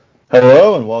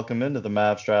Hello and welcome into the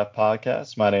Mavs Draft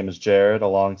Podcast. My name is Jared,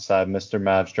 alongside Mr.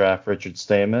 Mavs Draft Richard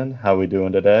Stamen. How we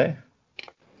doing today?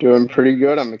 Doing pretty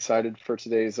good. I'm excited for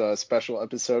today's special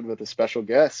episode with a special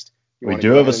guest. You We want to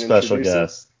do go have a ahead and special introduce him?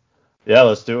 guest. Yeah,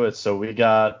 let's do it. So we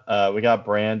got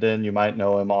Brandon. You might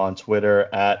know him on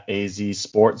Twitter at AZ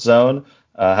Sports Zone.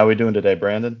 How we doing today,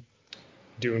 Brandon?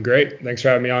 Doing great. Thanks for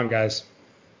having me on, guys.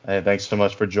 Hey, thanks so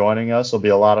much for joining us. It'll be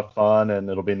a lot of fun, and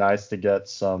it'll be nice to get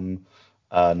some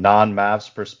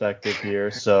non-Mavs perspective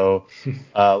here. So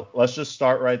let's just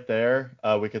start right there.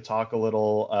 We could talk a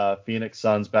little Phoenix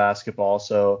Suns basketball.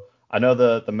 So I know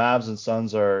the Mavs and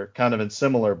Suns are kind of in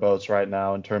similar boats right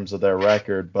now in terms of their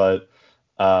record, but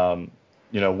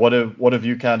what have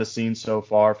you kind of seen so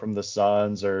far from the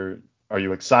Suns? Or are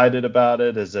you excited about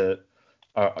it? Is it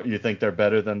you think they're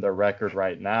better than their record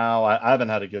right now? I haven't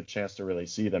had a good chance to really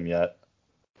see them yet.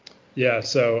 Yeah,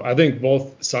 so I think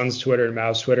both Suns Twitter and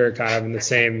Mavs Twitter are kind of in the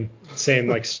same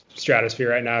like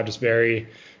stratosphere right now, just very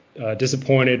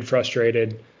disappointed,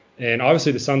 frustrated. And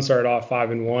obviously the Suns started off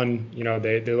 5-1. You know,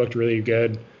 they looked really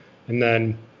good, and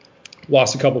then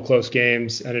lost a couple close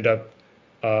games. Ended up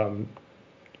on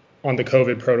the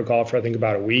COVID protocol for I think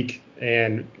about a week,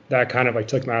 and that kind of like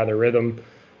took them out of their rhythm.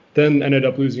 Then ended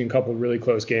up losing a couple of really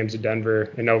close games to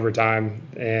Denver in overtime,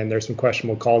 and there's some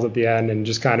questionable calls at the end, and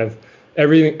just kind of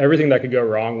everything that could go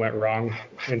wrong went wrong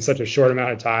in such a short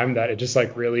amount of time that it just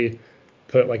like really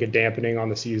put like a dampening on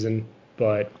the season.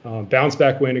 But bounce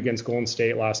back win against Golden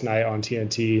State last night on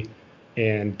TNT,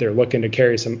 and they're looking to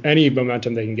carry any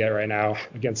momentum they can get right now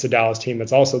against the Dallas team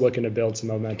that's also looking to build some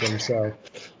momentum. So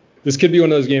this could be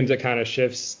one of those games that kind of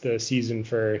shifts the season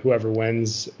for whoever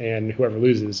wins and whoever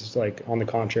loses. It's like on the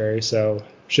contrary. So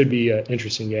should be an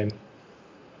interesting game.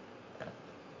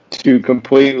 Two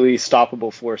completely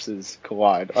stoppable forces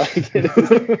collide.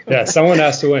 Yeah, someone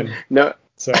has to win. No.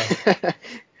 So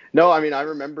No, I mean, I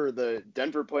remember the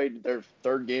Denver played their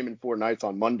third game in 4 nights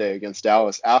on Monday against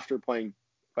Dallas after playing,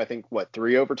 I think,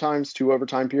 two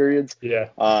overtime periods. Yeah.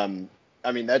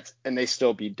 I mean, and they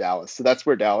still beat Dallas. So that's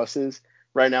where Dallas is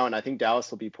right now. And I think Dallas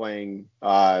will be playing,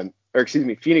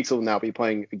 Phoenix will now be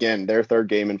playing again their third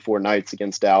game in 4 nights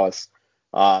against Dallas,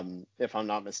 if I'm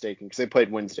not mistaken, because they played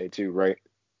Wednesday too, right?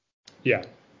 Yeah.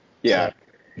 Yeah.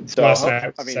 So last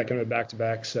night, second of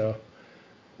back-to-back. So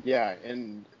yeah,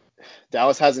 and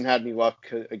Dallas hasn't had any luck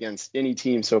against any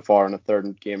team so far in a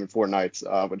third game in 4 nights,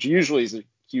 which usually is a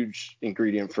huge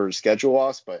ingredient for schedule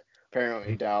loss, but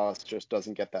apparently Dallas just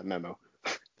doesn't get that memo.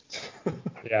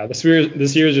 Yeah, this year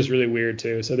is just really weird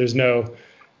too. So there's no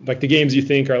like the games you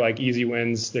think are like easy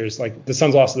wins. There's like the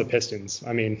Suns lost to the Pistons.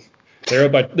 I mean, they're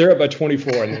up by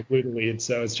 24 and they blew the lead.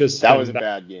 So it's just that was a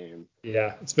bad game.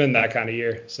 Yeah, it's been that kind of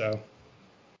year. So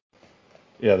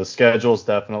Yeah, the schedule's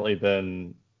definitely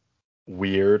been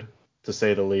weird to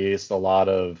say the least. A lot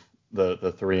of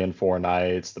the 3 and 4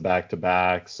 nights, the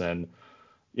back-to-backs, and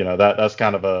that's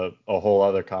kind of a whole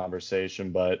other conversation.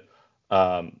 But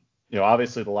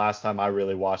obviously the last time I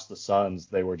really watched the Suns,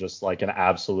 they were just like an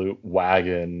absolute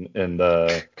wagon in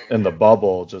the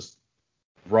bubble, just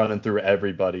running through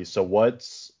everybody. So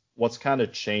what's kind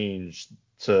of changed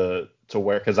to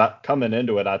where, because coming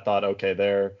into it I thought, okay,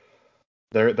 they're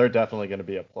definitely going to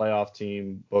be a playoff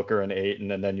team, Booker and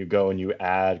Ayton, and then you go and you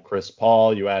add Chris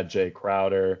Paul, you add Jay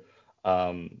Crowder.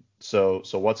 So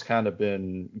what's kind of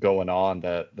been going on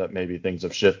that maybe things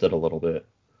have shifted a little bit?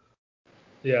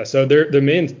 Yeah, so the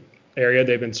main area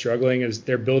they've been struggling is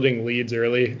they're building leads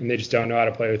early, and they just don't know how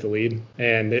to play with the lead.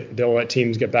 And they'll let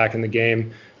teams get back in the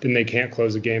game, then they can't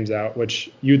close the games out,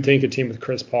 which you'd think a team with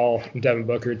Chris Paul and Devin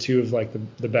Booker, two of like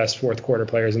the best fourth quarter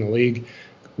players in the league,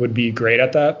 would be great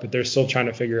at that. But they're still trying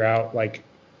to figure out like,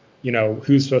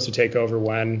 who's supposed to take over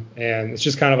when. And it's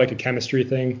just kind of like a chemistry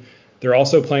thing. They're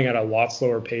also playing at a lot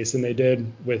slower pace than they did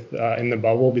with in the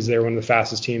bubble, because they were one of the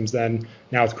fastest teams then.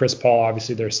 Now with Chris Paul,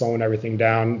 obviously they're slowing everything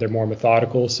down. They're more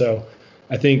methodical. So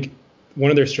I think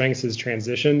one of their strengths is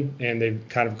transition, and they've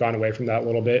kind of gone away from that a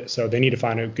little bit. So they need to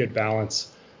find a good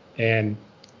balance. And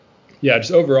yeah,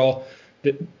 just overall,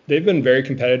 they've been very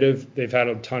competitive. They've had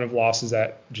a ton of losses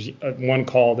at just one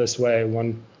call this way,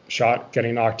 one shot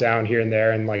getting knocked down here and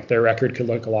there, and like their record could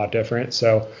look a lot different.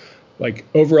 So like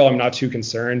overall, I'm not too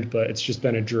concerned, but it's just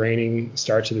been a draining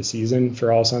start to the season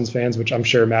for all Suns fans, which I'm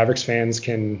sure Mavericks fans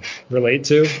can relate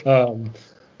to.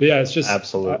 But yeah, it's just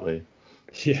Absolutely.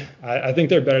 I think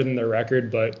they're better than their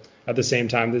record, but at the same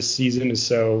time, this season is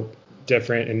so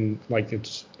different, and like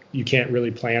you can't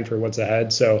really plan for what's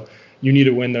ahead. So you need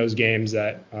to win those games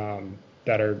that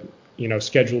are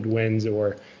scheduled wins,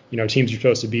 or teams you're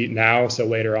supposed to beat now, so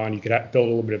later on you could build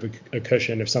a little bit of a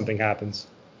cushion if something happens.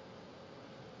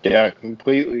 Yeah,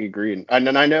 completely agreed. And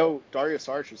then I know Dario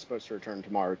Saric is supposed to return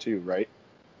tomorrow too, right?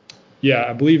 Yeah,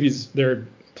 I believe they're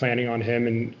planning on him,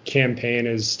 and campaign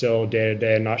is still day to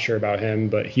day. I'm not sure about him,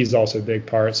 but he's also a big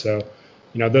part. So,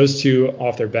 those two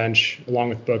off their bench, along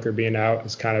with Booker being out,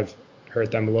 has kind of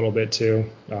hurt them a little bit too,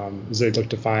 as they look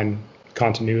to find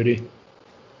continuity.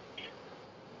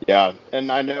 Yeah,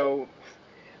 and I know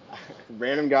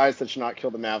random guys that should not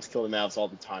kill the Mavs all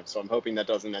the time. So I'm hoping that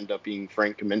doesn't end up being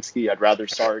Frank Kaminsky. I'd rather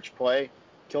Saric play,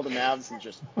 kill the Mavs, and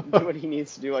just do what he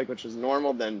needs to do, like which is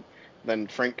normal, than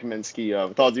Frank Kaminsky,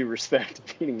 with all due respect,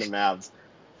 beating the Mavs.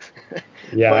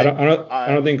 Yeah, But I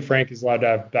don't think Frank is allowed to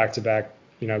have back-to-back,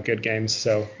 good games.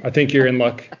 So I think you're in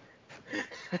luck.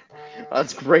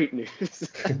 That's great news.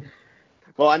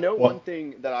 Well, I know one Well,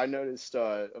 thing that I noticed.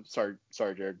 Sorry,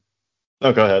 Jared.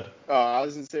 no, go ahead. I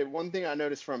was gonna say one thing I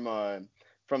noticed from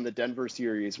the Denver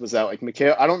series was that like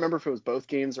Mikal, I don't remember if it was both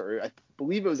games or I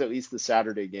believe it was at least the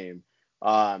Saturday game.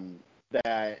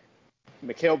 That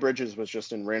Mikal Bridges was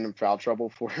just in random foul trouble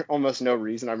for almost no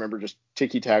reason. I remember just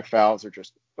ticky-tack fouls or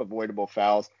just avoidable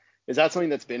fouls. Is that something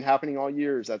that's been happening all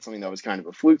year? Or is that something that was kind of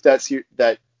a fluke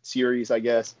that series, I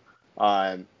guess?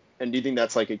 And do you think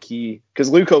that's like a key? Because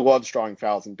Luka loves drawing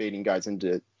fouls and baiting guys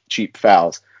into cheap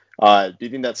fouls. Do you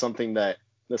think that's something that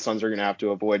the Suns are going to have to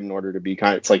avoid in order to be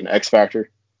it's like an X factor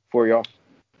for y'all?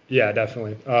 Yeah,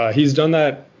 definitely. He's done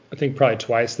that, I think, probably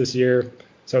twice this year.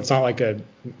 So it's not like a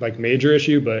major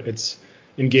issue, but it's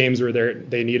in games where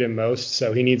they need him most.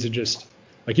 So he needs to just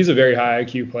he's a very high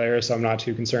IQ player, so I'm not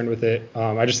too concerned with it.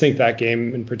 I just think that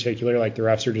game in particular, like the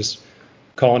refs are just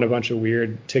calling a bunch of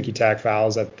weird ticky-tack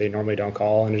fouls that they normally don't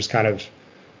call, and it just kind of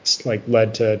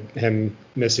led to him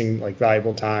missing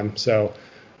valuable time. So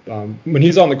when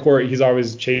he's on the court, he's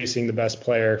always chasing the best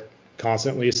player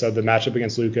constantly. So the matchup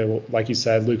against Luka, like you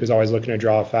said, Luka's always looking to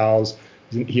draw fouls.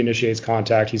 He initiates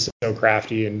contact. He's so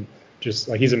crafty and just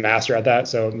he's a master at that.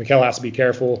 So Mikal has to be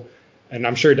careful. And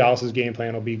I'm sure Dallas's game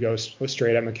plan will be go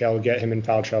straight at Mikal, get him in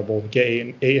foul trouble, get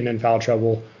Ayton in foul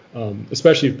trouble,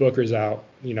 especially if Booker's out.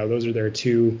 Those are their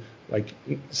two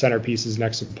centerpieces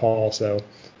next to Paul. So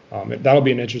that'll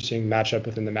be an interesting matchup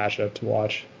within the matchup to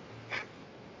watch.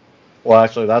 Well,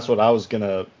 actually, that's what I was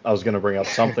gonna bring up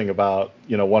something about.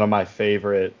 One of my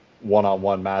favorite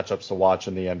one-on-one matchups to watch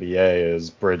in the NBA is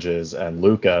Bridges and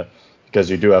Luka, because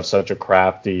you do have such a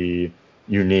crafty,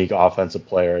 unique offensive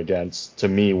player against, to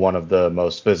me, one of the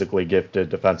most physically gifted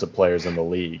defensive players in the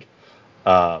league.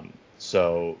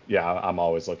 So yeah, I'm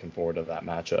always looking forward to that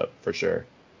matchup for sure.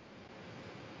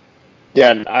 Yeah,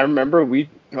 and I remember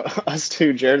us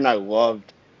two, Jared and I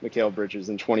loved Mikal Bridges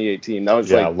in 2018. That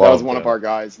was Yeah, that was loved one of him. our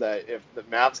guys that if the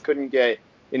Mavs couldn't get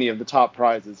any of the top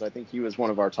prizes, I think he was one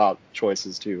of our top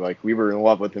choices too. Like we were in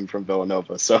love with him from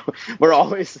Villanova. So we're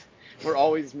always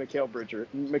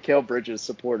Mikal Bridges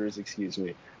supporters, excuse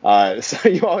me. So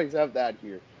you always have that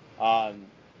here.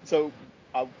 So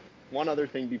one other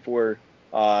thing before,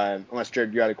 unless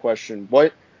Jared, you had a question,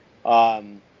 what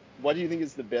do you think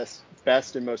is the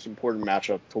best and most important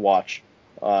matchup to watch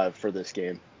for this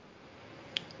game?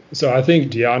 So I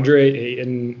think DeAndre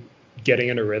Ayton getting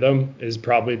in a rhythm is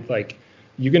probably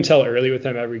you can tell early with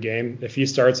him every game. If he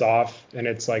starts off and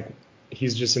it's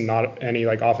he's just in not any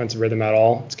offensive rhythm at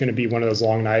all, it's going to be one of those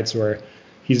long nights where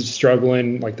he's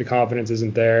struggling, the confidence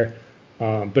isn't there.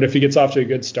 But if he gets off to a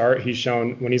good start, he's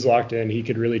shown when he's locked in, he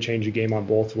could really change a game on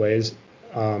both ways,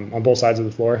 on both sides of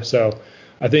the floor. So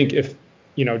I think if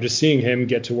just seeing him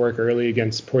get to work early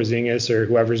against Porzingis or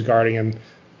whoever's guarding him,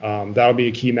 that'll be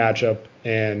a key matchup.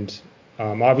 And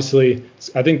obviously,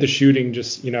 I think the shooting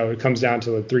just, it comes down to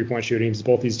the three-point shooting.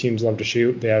 Both these teams love to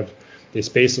shoot. They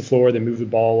space the floor, they move the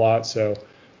ball a lot. So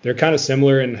they're kind of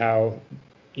similar in how,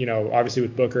 obviously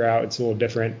with Booker out, it's a little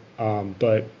different.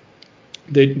 But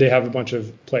they have a bunch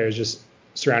of players just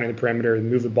surrounding the perimeter and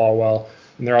move the ball well,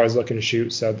 and they're always looking to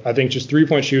shoot. So I think just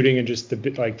three-point shooting and just the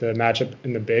matchup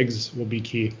in the bigs will be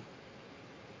key.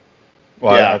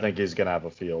 Well, Yeah. I think he's going to have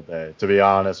a field day, to be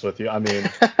honest with you. I mean,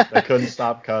 they couldn't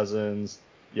stop Cousins.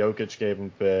 Jokic gave him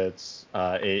fits.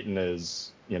 Ayton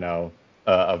is,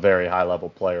 a very high-level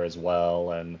player as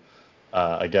well. And,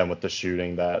 again, with the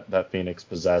shooting that Phoenix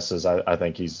possesses, I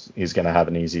think he's going to have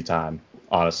an easy time,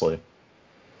 honestly.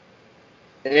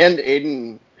 And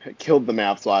Aiden killed the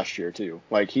Mavs last year too.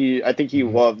 I think he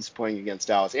loves playing against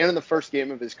Dallas. And in the first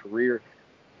game of his career,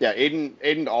 yeah,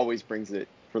 Aiden always brings it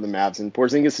for the Mavs. And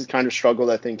Porzingis has kind of struggled,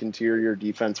 I think, interior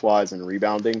defense wise and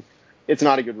rebounding. It's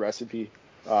not a good recipe.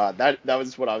 That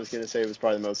was what I was going to say was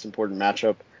probably the most important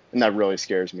matchup, and that really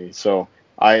scares me. So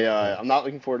I'm not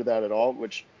looking forward to that at all.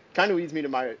 Which kind of leads me to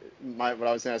my what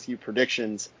I was going to ask you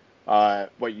predictions.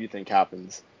 What you think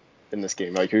happens? in this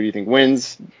game? Like, who do you think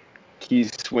wins? Key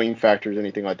swing factors,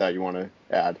 anything like that you want to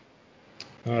add?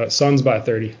 Suns by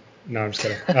 30. No, I'm just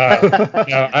kidding.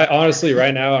 I honestly,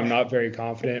 right now, I'm not very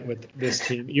confident with this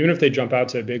team. Even if they jump out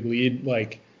to a big lead,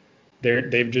 like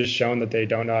they've just shown that they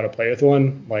don't know how to play with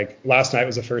one. Like last night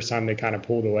was the first time they kind of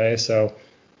pulled away. So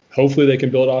hopefully they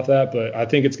can build off that. But I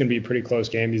think it's going to be a pretty close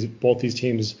game. Both these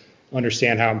teams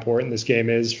understand how important this game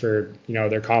is for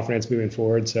their confidence moving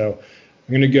forward. So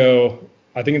I'm going to go.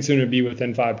 I think it's going to be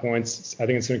within 5 points. I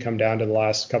think it's going to come down to the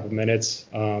last couple of minutes.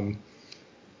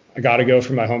 I got to go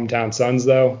for my hometown Suns,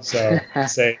 though. So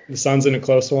say the Suns in a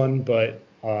close one, but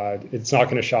it's not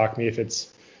going to shock me if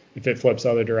it flips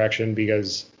the other direction,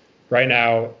 because right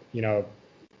now,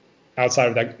 outside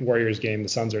of that Warriors game, the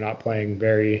Suns are not playing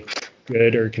very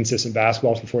good or consistent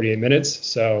basketball for 48 minutes.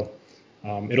 So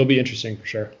it'll be interesting for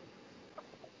sure.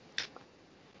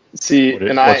 See,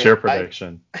 what's your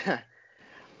prediction?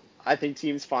 I think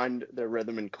teams find their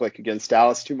rhythm and click against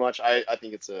Dallas too much. I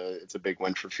think it's a big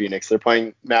win for Phoenix.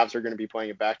 Mavs are going to be playing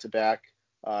a back-to-back,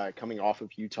 coming off of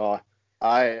Utah.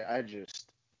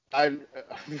 I'm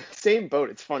same boat.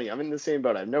 It's funny. I'm in the same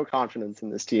boat. I have no confidence in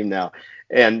this team now,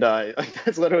 and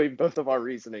that's literally both of our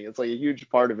reasoning. It's like a huge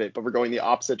part of it, but we're going the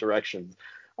opposite direction.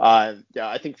 I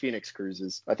think Phoenix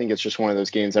cruises. I think it's just one of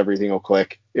those games everything will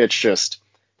click. It's just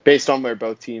based on where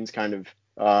both teams kind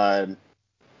of.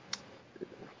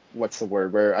 What's the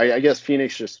word? Where I guess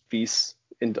Phoenix just feasts.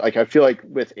 And like I feel like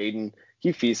with Aiden,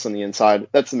 he feasts on the inside.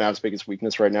 That's the Mavs' biggest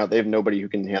weakness right now. They have nobody who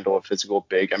can handle a physical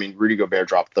big. I mean, Rudy Gobert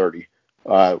dropped 30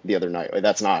 the other night. Like,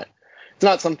 it's not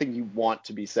something you want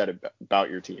to be said about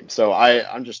your team. So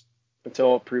I'm just,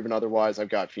 until proven otherwise, I've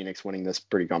got Phoenix winning this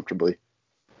pretty comfortably.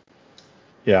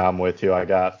 Yeah, I'm with you. I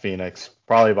got Phoenix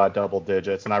probably by double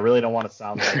digits, and I really don't want to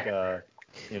sound like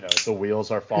the wheels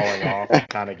are falling off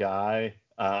kind of guy.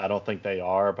 I don't think they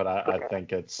are, but I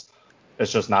think it's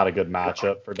just not a good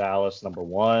matchup for Dallas, number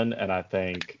one. And I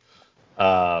think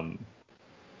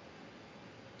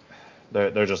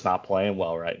they're just not playing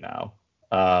well right now.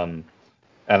 And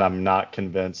I'm not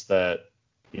convinced that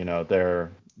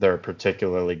they're a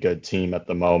particularly good team at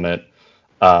the moment.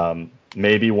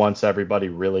 Maybe once everybody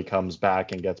really comes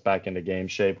back and gets back into game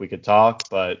shape, we could talk.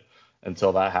 But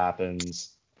until that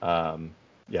happens,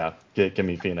 give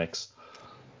me Phoenix.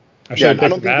 I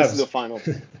don't think this is the final.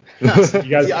 You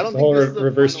guys, I don't the whole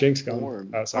reverse jinx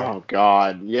going. Oh, sorry. Oh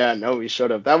God, yeah, no, we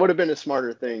should have. That would have been a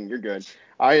smarter thing. You're good.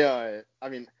 I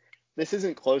mean, this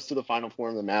isn't close to the final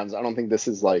form of the Mavs. I don't think this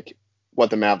is like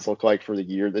what the Mavs look like for the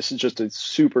year. This is just a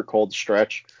super cold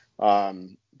stretch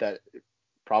that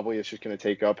probably is just going to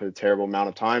take up a terrible amount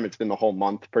of time. It's been the whole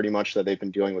month pretty much that they've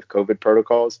been dealing with COVID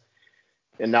protocols.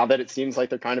 And now that it seems like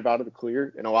they're kind of out of the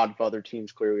clear, and a lot of other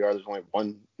teams clearly are, there's only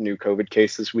one new COVID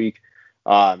case this week.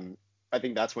 I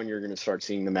think that's when you're going to start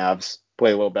seeing the Mavs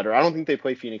play a little better. I don't think they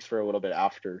play Phoenix for a little bit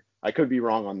after. I could be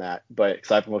wrong on that, but because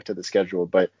I haven't looked at the schedule.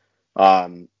 But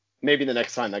maybe the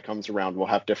next time that comes around, we'll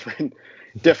have different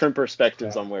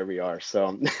perspectives on where we are.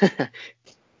 So,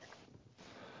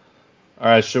 all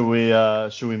right, should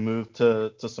we move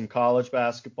to some college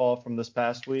basketball from this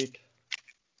past week?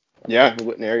 Yeah,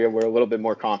 an area we're a little bit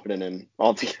more confident in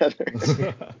altogether.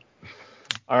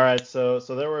 All right, so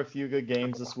there were a few good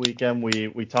games this weekend.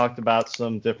 We talked about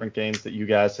some different games that you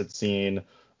guys had seen.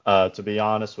 To be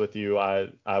honest with you,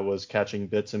 I was catching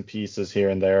bits and pieces here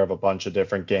and there of a bunch of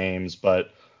different games, but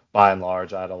by and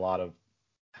large, I had a lot of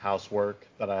housework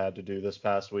that I had to do this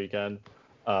past weekend.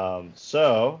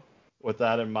 So with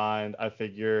that in mind, I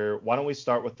figure, why don't we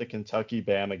start with the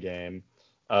Kentucky-Bama game?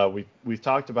 We've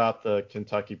talked about the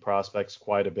Kentucky prospects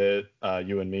quite a bit,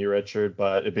 you and me, Richard,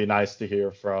 but it'd be nice to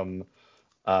hear from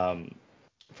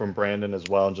Brandon as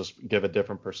well and just give a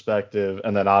different perspective.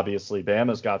 And then obviously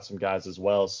Bama's got some guys as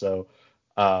well. So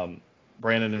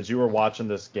Brandon, as you were watching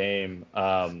this game,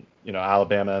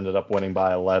 Alabama ended up winning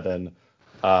by 11.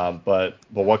 But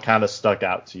what kind of stuck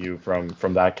out to you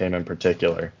from that game in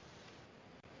particular?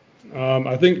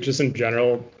 I think just in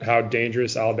general, how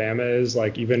dangerous Alabama is,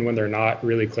 like even when they're not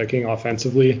really clicking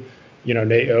offensively.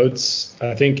 Nate Oates,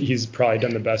 I think he's probably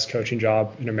done the best coaching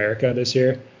job in America this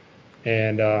year.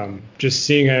 And just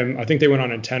seeing him, I think they went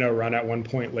on a 10-0 run at one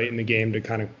point late in the game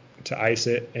to ice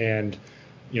it. And,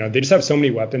 they just have so many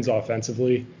weapons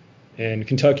offensively. And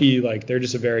Kentucky, like, they're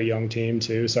just a very young team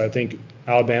too. So I think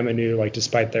Alabama knew, like,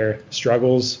 despite their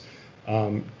struggles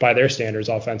by their standards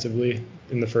offensively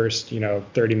in the first,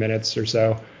 30 minutes or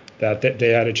so, that they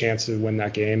had a chance to win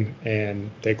that game. And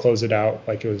they closed it out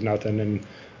like it was nothing. And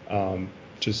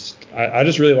I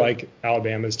just really like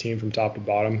Alabama's team from top to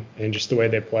bottom and just the way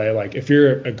they play. Like if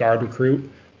you're a guard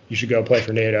recruit, you should go play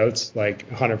for Nate Oates, like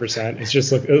 100%. It's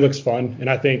just it looks fun, and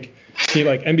I think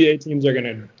like NBA teams are going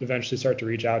to eventually start to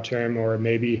reach out to him, or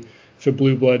maybe if a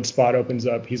blue blood spot opens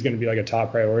up, he's going to be like a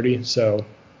top priority. So,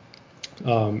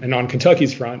 and on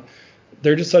Kentucky's front,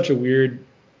 they're just such a weird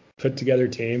put together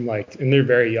team, like, and they're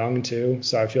very young too.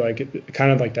 So I feel like it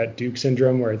kind of like that Duke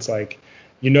syndrome where it's like,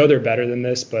 they're better than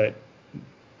this, but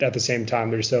at the same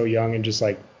time, they're so young and just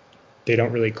like they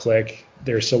don't really click.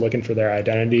 They're still looking for their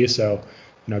identity. So,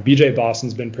 BJ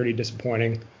Boston's been pretty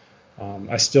disappointing.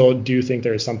 I still do think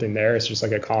there's something there. It's just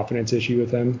like a confidence issue with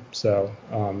him. So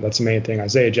that's the main thing.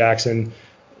 Isaiah Jackson,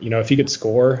 if he could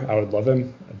score, I would love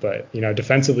him. But,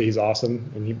 defensively, he's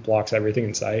awesome and he blocks everything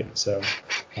in sight. So,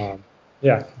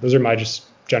 yeah, those are my just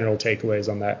general takeaways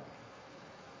on that.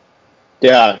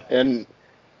 Yeah, and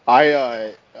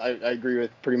I agree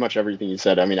with pretty much everything you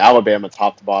said. I mean, Alabama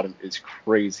top to bottom is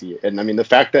crazy. And I mean, the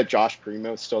fact that Josh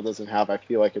Primo still doesn't have, I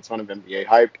feel like a ton of NBA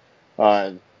hype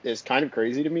is kind of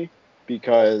crazy to me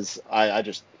because I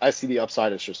see the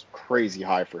upside as just crazy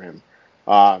high for him.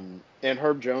 And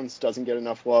Herb Jones doesn't get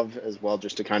enough love as well,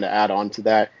 just to kind of add on to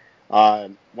that.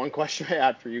 One question I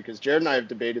had for you, because Jared and I have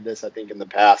debated this, I think, in the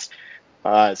past.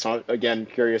 So again,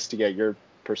 curious to get your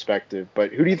perspective,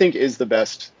 but who do you think is the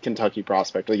best Kentucky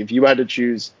prospect? Like, if you had to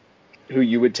choose who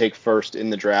you would take first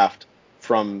in the draft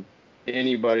from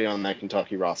anybody on that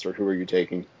Kentucky roster, who are you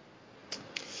taking?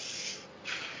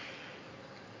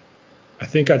 I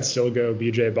think I'd still go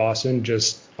BJ Boston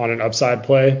just on an upside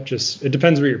play. Just, it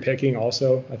depends where you're picking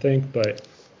also, I think, but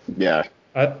yeah,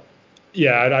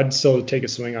 I'd still take a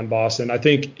swing on Boston. I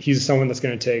think he's someone that's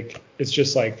going to take, it's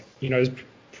just like, his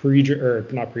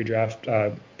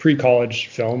pre-college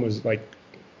film was like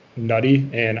nutty,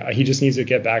 and he just needs to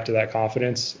get back to that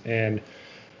confidence. And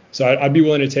so I'd be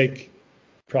willing to take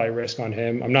probably risk on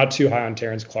him. I'm not too high on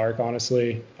Terrence Clark,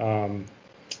 honestly.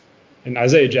 And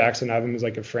Isaiah Jackson, I have him as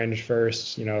like a fringe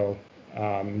first,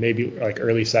 maybe like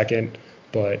early second.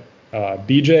 But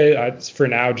BJ, for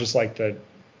now, just like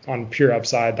on pure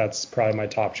upside, that's probably my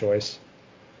top choice.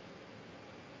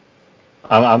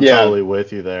 I'm totally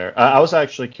with you there. I was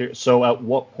actually curious. So at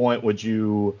what point would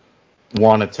you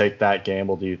want to take that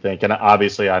gamble, do you think? And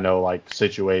obviously I know like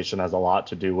situation has a lot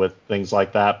to do with things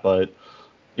like that, but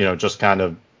just kind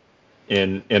of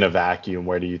in a vacuum,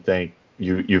 where do you think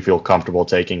you feel comfortable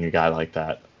taking a guy like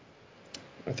that?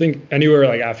 I think anywhere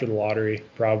like after the lottery,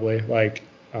 probably like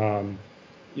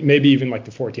maybe even like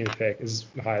the 14th pick is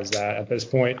high as that at this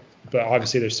point. But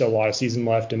obviously there's still a lot of season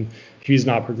left, and he's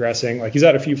not progressing. Like, he's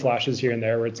had a few flashes here and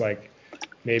there where it's like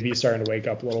maybe he's starting to wake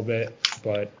up a little bit.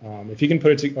 But if he can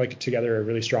put it together a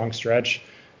really strong stretch,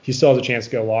 he still has a chance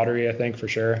to go lottery, I think, for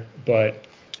sure. But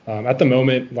at the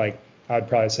moment, like, I'd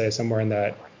probably say somewhere in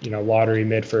that lottery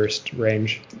mid-first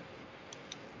range.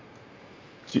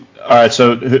 All right.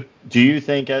 So do you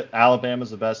think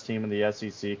Alabama's the best team in the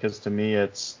SEC? Because to me,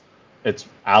 it's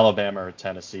Alabama or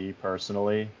Tennessee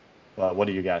personally. But what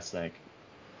do you guys think?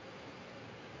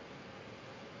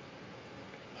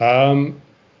 I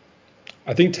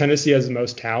think Tennessee has the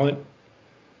most talent,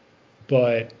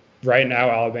 but right now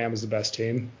Alabama's the best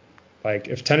team. Like,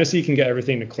 if Tennessee can get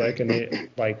everything to click and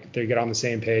they get on the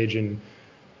same page and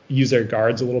use their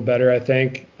guards a little better, I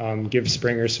think, give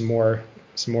Springer some more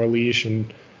leash,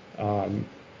 and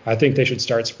I think they should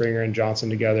start Springer and Johnson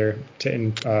together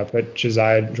and put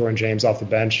Josiah Jordan-James off the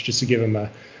bench just to give him a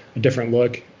different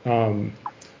look.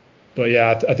 But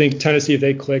yeah, I think Tennessee, if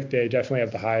they click, they definitely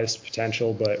have the highest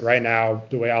potential. But right now,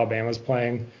 the way Alabama's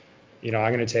playing, I'm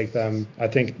going to take them. I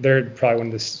think they're probably one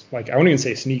of this, like, I won't even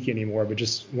say sneaky anymore, but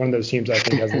just one of those teams I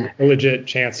think has a legit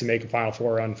chance to make a Final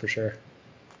Four run for sure.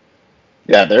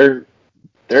 Yeah, they're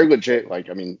legit. Like,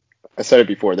 I mean, I said it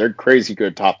before, they're crazy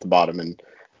good top to bottom, and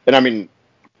I mean,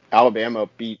 Alabama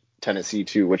beat Tennessee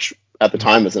too, which at the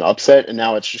time was an upset, and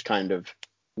now it's just kind of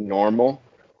normal.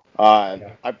 I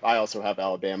also have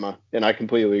Alabama, and I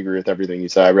completely agree with everything you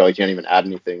said. I really can't even add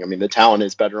anything. I mean, the talent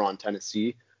is better on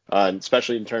Tennessee,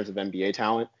 especially in terms of NBA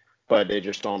talent, but they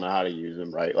just don't know how to use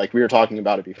them right. Like, we were talking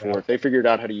about it before. Yeah. If they figured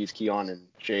out how to use Keon and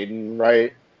Jaden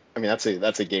right, I mean, that's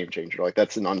a game changer. Like,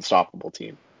 that's an unstoppable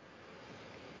team.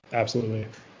 Absolutely.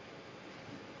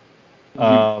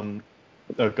 Go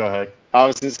ahead. I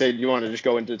was going to say, do you want to just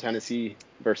go into Tennessee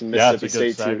versus Mississippi State? Yeah,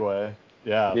 it's a good segue. Too?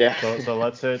 Yeah. So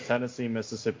let's hit Tennessee,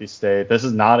 Mississippi State. This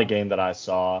is not a game that I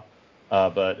saw,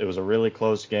 but it was a really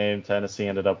close game. Tennessee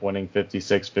ended up winning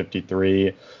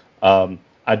 56-53.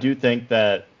 I do think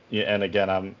that, and again,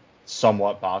 I'm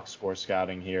somewhat box score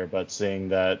scouting here, but seeing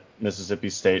that Mississippi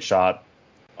State shot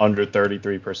under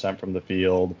 33% from the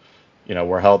field,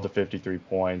 were held to 53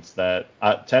 points. That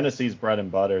Tennessee's bread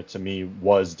and butter to me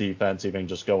was defense, even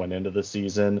just going into the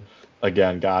season.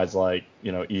 Again, guys like,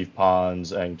 Yves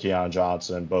Pons and Keon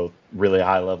Johnson, both really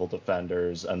high-level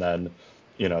defenders. And then,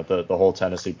 the whole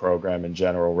Tennessee program in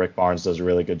general. Rick Barnes does a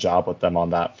really good job with them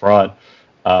on that front.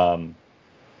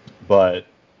 But,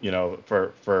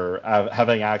 for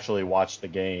having actually watched the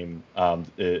game,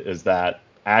 is that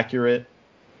accurate?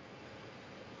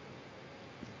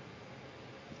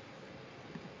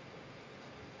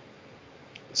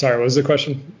 Sorry, what was the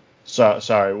question?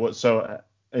 Sorry. So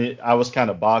I was kind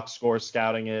of box score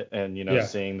scouting it and, Yeah.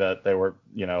 seeing that they were,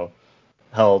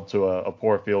 held to a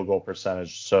poor field goal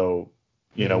percentage. So,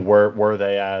 were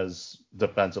they as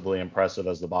defensively impressive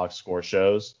as the box score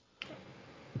shows?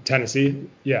 Tennessee?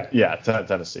 Yeah. Yeah,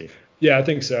 Tennessee. Yeah, I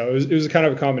think so. It was kind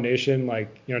of a combination.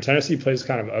 Like, Tennessee plays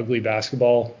kind of ugly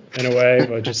basketball in a way,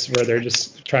 but just where they're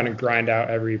just trying to grind out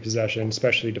every possession,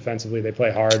 especially defensively. They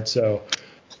play hard. So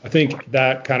I think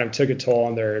that kind of took a toll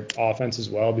on their offense as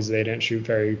well because they didn't shoot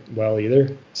very well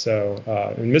either.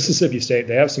 So in Mississippi State,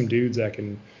 they have some dudes that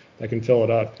can fill it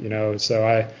up.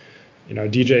 So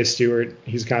DJ Stewart,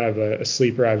 he's kind of a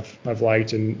sleeper I've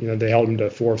liked, and they held him to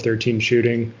 4 of 13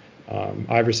 shooting.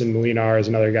 Iverson Molinar is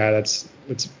another guy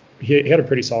he had a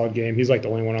pretty solid game. He's like the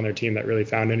only one on their team that really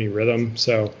found any rhythm.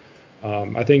 So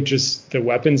I think just the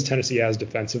weapons Tennessee has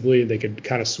defensively, they could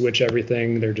kind of switch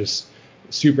everything. They're just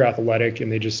super athletic and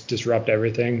they just disrupt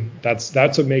everything. That's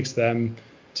what makes them,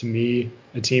 to me,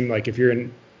 a team. Like if you're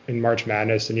in March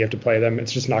Madness and you have to play them,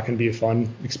 it's just not going to be a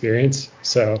fun experience.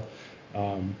 So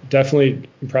definitely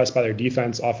impressed by their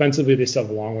defense. Offensively, they still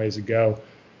have a long ways to go.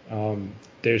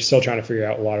 They're still trying to figure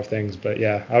out a lot of things, but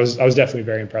yeah, I was definitely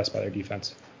very impressed by their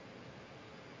defense.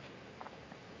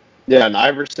 Yeah, and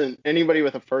Iverson, anybody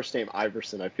with a first name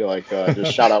Iverson, I feel like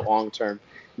just shout out long term.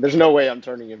 There's no way I'm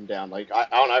turning him down. Like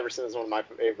Allen Iverson is one of my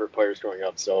favorite players growing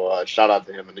up, so shout out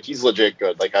to him. And he's legit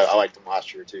good. Like I liked him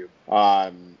last year too. Yeah,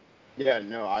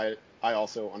 no, I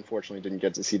also unfortunately didn't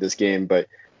get to see this game, but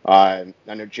I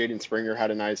know Jaden Springer had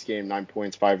a nice game, 9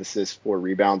 points, 5 assists, 4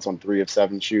 rebounds on 3 of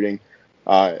 7 shooting.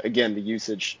 Again, the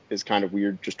usage is kind of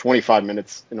weird. Just 25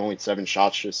 minutes and only 7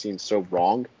 shots just seems so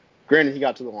wrong. Granted, he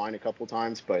got to the line a couple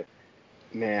times, but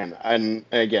man, and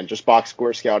again, just box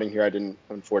score scouting here. I didn't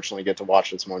unfortunately get to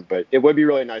watch this one, but it would be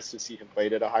really nice to see him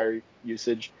played at a higher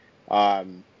usage.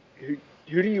 Who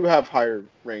do you have higher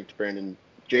ranked, Brandon?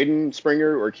 Jaden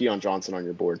Springer or Keon Johnson on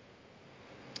your board?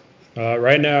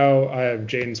 Right now, I have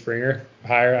Jaden Springer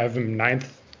higher. I have him 9th,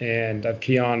 and I have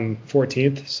Keon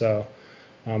 14th. So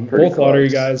both lottery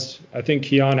guys. I think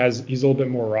Keon he's a little bit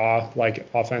more raw. Like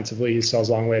offensively, he still has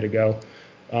a long way to go.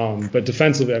 But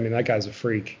defensively, I mean, that guy's a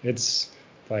freak. It's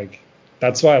like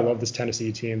that's why I love this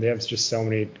Tennessee team. They have just so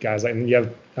many guys. Like, and you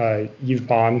have Yves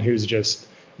Pons, who's just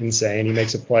insane. He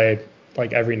makes a play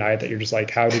like every night that you're just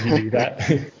like, how did he do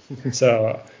that?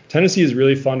 So Tennessee is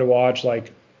really fun to watch,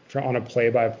 like on a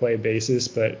play-by-play basis.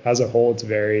 But as a whole, it's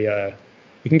very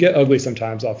it can get ugly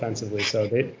sometimes offensively. So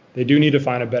they do need to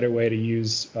find a better way to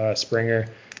use Springer,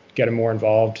 get him more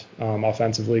involved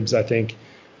offensively, because I think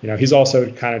he's also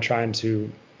kind of trying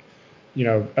to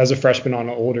as a freshman on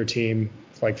an older team,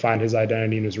 like find his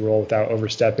identity and his role without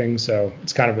overstepping. So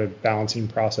it's kind of a balancing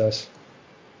process.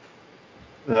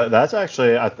 That's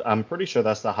actually, I'm pretty sure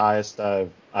that's the highest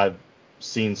I've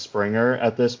seen Springer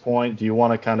at this point. Do you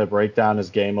want to kind of break down his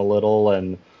game a little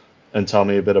and tell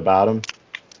me a bit about him?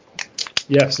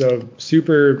 Yeah, so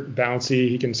super bouncy.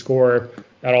 He can score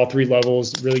at all 3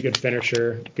 levels. Really good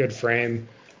finisher, good frame.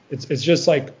 It's just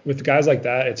like with guys like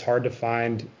that, it's hard to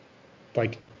find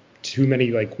like too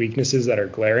many like weaknesses that are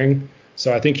glaring.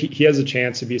 So I think he has a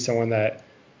chance to be someone that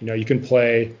you can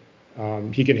play.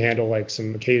 He can handle like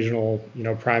some occasional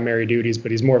primary duties,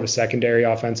 but he's more of a secondary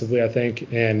offensively, I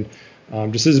think. And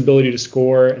just his ability to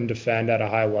score and defend at a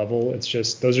high level, it's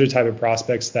just those are the type of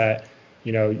prospects that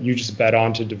you just bet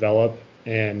on to develop.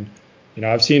 And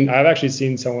I've actually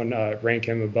seen someone rank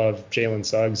him above Jalen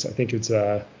Suggs. I think it's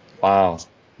wow.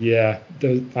 Yeah,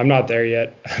 I'm not there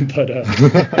yet, but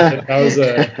that was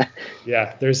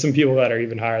yeah. There's some people that are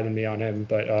even higher than me on him,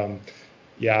 but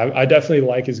yeah, I definitely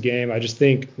like his game. I just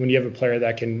think when you have a player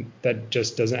that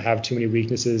just doesn't have too many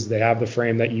weaknesses, they have the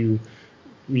frame that you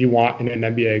want in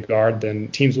an NBA guard, then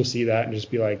teams will see that and just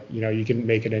be like, you can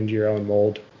make it into your own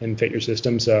mold and fit your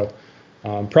system. So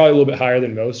probably a little bit higher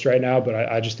than most right now, but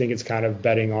I just think it's kind of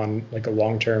betting on like a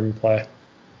long-term play.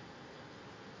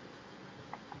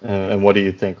 And what do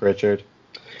you think, Richard?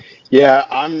 Yeah,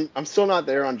 I'm still not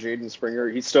there on Jaden Springer.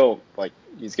 He's still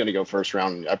he's going to go first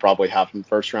round. I probably have him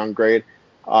first round grade.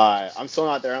 I'm still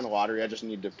not there on the lottery. I just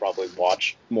need to probably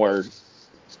watch more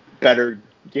better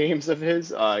games of his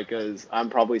because I'm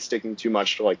probably sticking too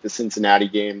much to like the Cincinnati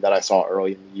game that I saw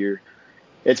early in the year.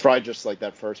 It's probably just like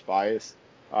that first bias.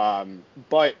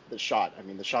 But the shot, I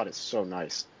mean, the shot is so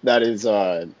nice. That is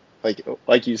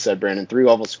like you said, Brandon, 3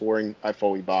 level scoring. I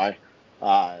fully buy.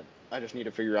 I just need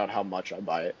to figure out how much I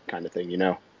buy it, kind of thing, you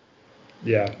know.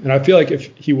 Yeah, and I feel like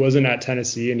if he wasn't at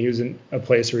Tennessee and he was in a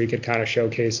place where he could kind of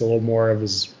showcase a little more of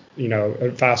his,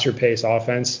 a faster pace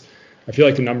offense, I feel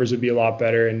like the numbers would be a lot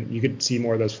better and you could see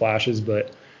more of those flashes.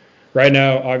 But right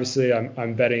now, obviously,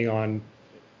 I'm betting on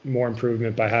more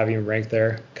improvement by having him ranked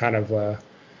there, kind of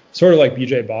sort of like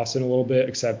BJ Boston a little bit,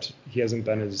 except he hasn't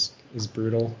been as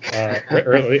brutal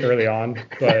early on.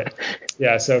 But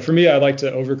yeah, so for me, I'd like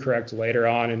to overcorrect later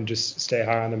on and just stay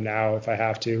high on them now if I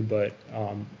have to. But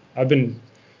I've been,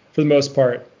 for the most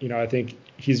part, I think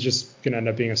he's just going to end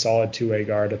up being a solid two-way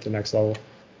guard at the next level.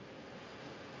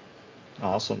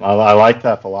 Awesome. I like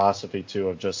that philosophy too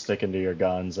of just sticking to your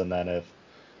guns, and then if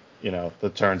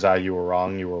it turns out you were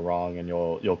wrong, and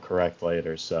you'll correct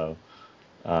later. So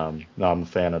no, I'm a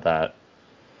fan of that.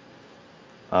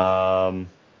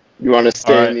 You want to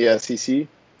stay right. in the SEC?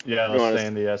 Yeah, let's stay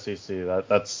in the SEC.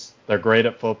 That's they're great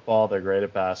at football, they're great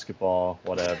at basketball,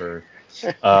 whatever.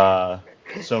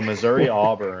 So Missouri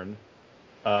Auburn.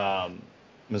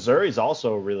 Missouri's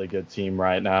also a really good team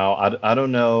right now. I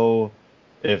don't know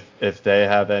if they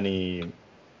have any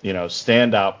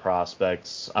standout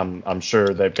prospects. I'm sure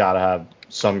they've got to have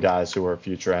some guys who are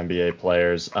future NBA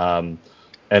players.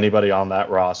 Anybody on that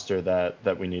roster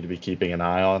that we need to be keeping an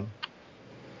eye on?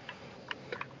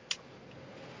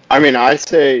 I mean, I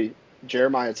say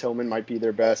Jeremiah Tillman might be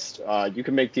their best. You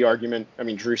can make the argument. I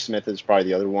mean, Drew Smith is probably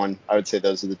the other one. I would say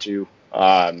those are the two.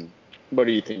 What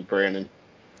do you think, Brandon?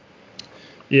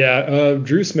 Yeah,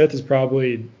 Drew Smith is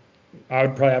probably, I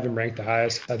would probably have him ranked the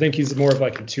highest. I think he's more of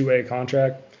like a two-way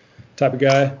contract type of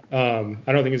guy. I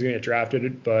don't think he's going to get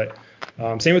drafted, but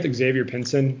same with Xavier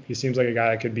Pinson. He seems like a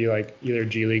guy that could be like either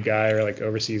G League guy or like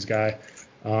overseas guy.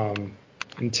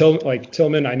 Until like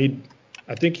Tillman,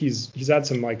 I think he's had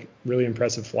some like really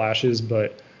impressive flashes,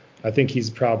 but I think he's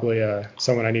probably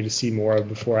someone I need to see more of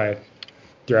before I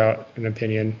throw out an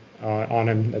opinion on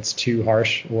him that's too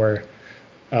harsh or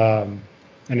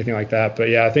anything like that. But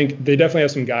yeah, I think they definitely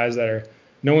have some guys that are,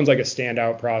 no one's like a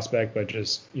standout prospect, but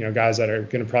just, guys that are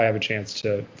going to probably have a chance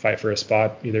to fight for a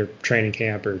spot, either training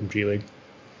camp or G League.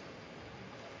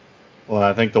 Well,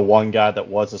 I think the one guy that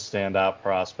was a standout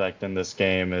prospect in this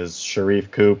game is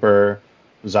Sharife Cooper,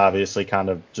 who's obviously kind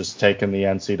of just taken the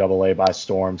NCAA by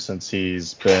storm since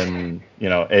he's been,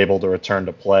 able to return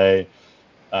to play.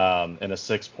 In a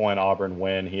 6-point Auburn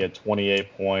win, he had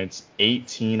 28 points,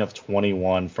 18 of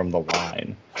 21 from the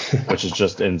line, which is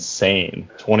just insane.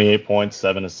 28 points,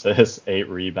 7 assists, 8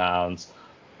 rebounds.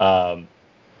 I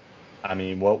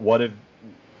mean, what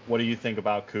do you think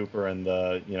about Cooper and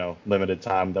the limited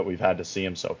time that we've had to see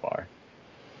him so far?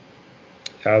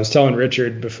 I was telling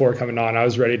Richard before coming on, I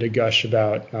was ready to gush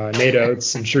about Nate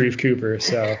Oates and Sharife Cooper.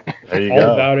 So there you all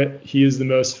go. About it. He is the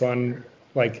most fun.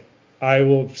 Like, I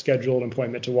will schedule an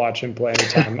appointment to watch him play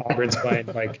anytime Auburn's playing.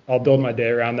 Like, I'll build my day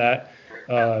around that.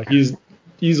 He's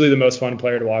easily the most fun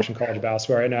player to watch in college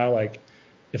basketball right now. Like,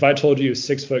 if I told you a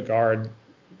 6-foot guard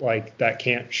like that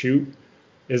can't shoot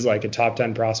is like a top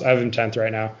 10 prospect. I have him 10th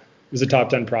right now. Is a top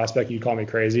 10 prospect, you'd call me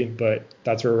crazy, but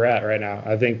that's where we're at right now.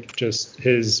 I think just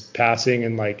his passing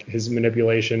and like his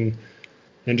manipulation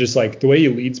and just like the way he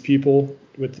leads people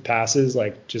with the passes,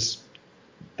 like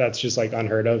that's just like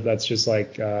unheard of. That's just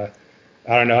like, I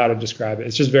don't know how to describe it.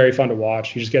 It's just very fun to watch.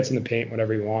 He just gets in the paint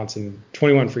whenever he wants, and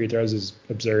 21 free throws is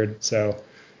absurd. So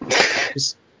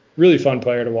just really fun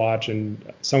player to watch and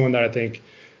someone that I think,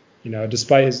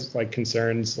 despite his like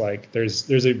concerns, like there's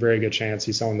a very good chance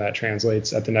he's someone that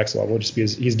translates at the next level just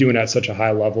because he's doing it at such a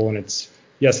high level. And it's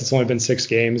only been 6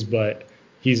 games, but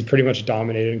he's pretty much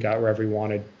dominated and got wherever he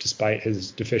wanted despite his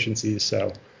deficiencies.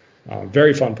 So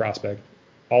very fun prospect.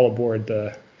 All aboard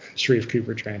the Sharife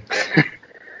Cooper train.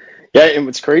 Yeah, and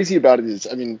what's crazy about it is,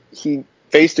 I mean, he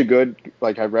faced a good,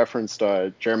 like I referenced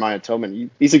Jeremiah Tillman.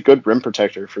 He's a good rim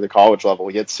protector for the college level.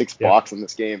 He had 6 blocks in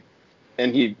this game.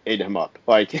 And he ate him up.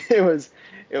 Like it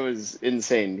was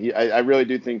insane. I really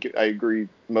do think I agree.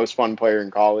 Most fun player in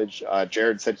college.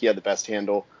 Jared said he had the best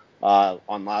handle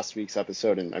on last week's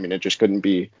episode, and I mean it just couldn't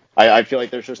be. I feel like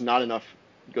there's just not enough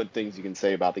good things you can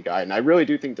say about the guy, and I really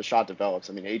do think the shot develops.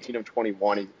 I mean, 18 of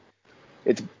 21.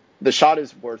 The shot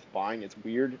is worth buying. It's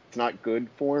weird. It's not good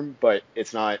for him, but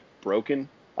it's not broken.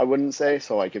 I wouldn't say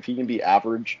so. Like if he can be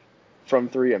average from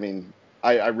 3, I mean.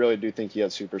 I really do think he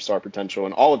has superstar potential,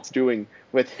 and all it's doing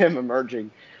with him emerging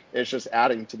it's just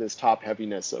adding to this top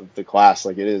heaviness of the class.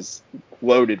 Like, it is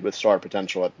loaded with star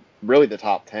potential at really the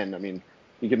top 10. I mean,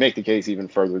 you could make the case even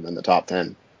further than the top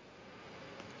 10.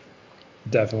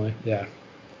 Definitely, yeah.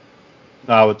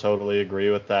 I would totally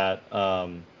agree with that.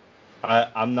 I'm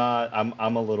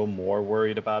a little more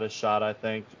worried about his shot. I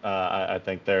think. I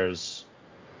think there's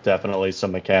definitely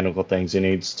some mechanical things he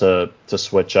needs to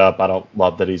switch up. I don't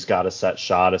love that he's got a set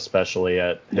shot, especially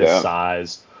at his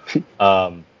size.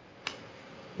 But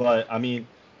I mean,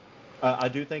 I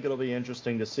do think it'll be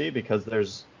interesting to see, because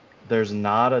there's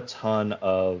not a ton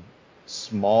of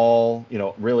small,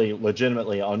 really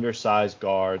legitimately undersized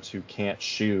guards who can't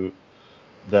shoot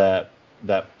that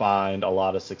find a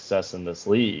lot of success in this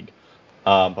league.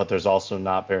 But there's also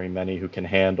not very many who can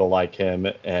handle like him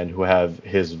and who have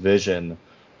his vision.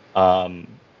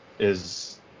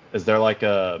 Is there like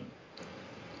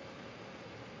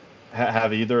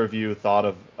have either of you thought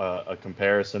of a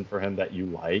comparison for him that you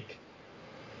like,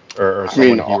 or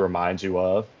someone he reminds you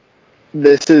of?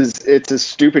 It's a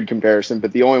stupid comparison,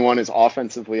 but the only one is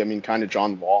offensively. I mean, kind of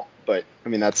John Wall, but I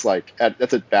mean, that's a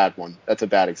bad one. That's a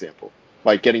bad example.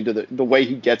 Like, getting to the way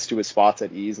he gets to his spots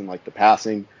at ease, and like the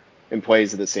passing and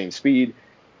plays at the same speed,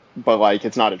 but like,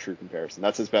 it's not a true comparison.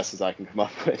 That's as best as I can come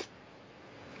up with.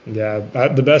 Yeah,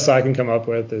 the best I can come up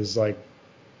with is like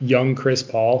young Chris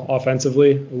Paul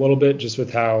offensively a little bit, just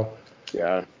with how.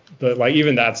 Yeah. But like,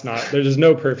 even that's not. There's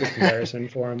no perfect comparison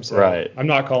for him. So right. I'm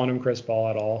not calling him Chris Paul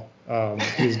at all.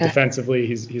 He's defensively,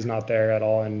 he's not there at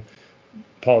all, and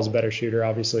Paul's a better shooter,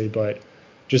 obviously, but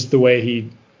just the way he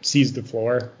sees the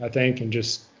floor, I think, and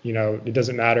just, it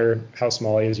doesn't matter how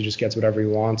small he is, he just gets whatever he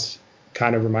wants.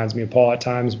 Kind of reminds me of Paul at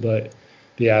times, but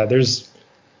yeah, there's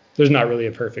not really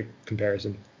a perfect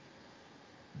comparison.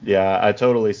 Yeah, I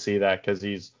totally see that, because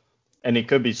he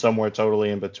could be somewhere totally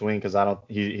in between, because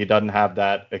he doesn't have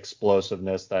that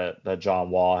explosiveness that John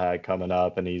Wall had coming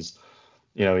up, and he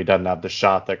doesn't have the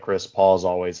shot that Chris Paul's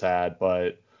always had,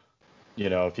 but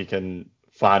if he can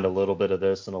find a little bit of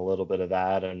this and a little bit of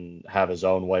that and have his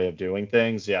own way of doing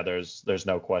things, yeah, there's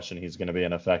no question he's going to be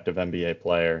an effective NBA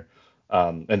player,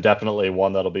 and definitely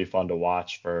one that'll be fun to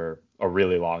watch for a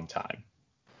really long time.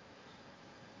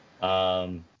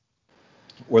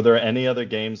 Were there any other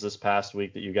games this past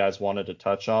week that you guys wanted to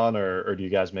touch on, or do you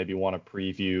guys maybe want to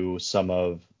preview some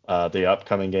of the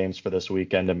upcoming games for this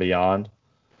weekend and beyond?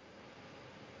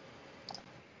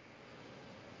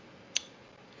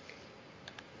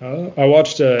 I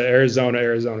watched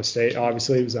Arizona State,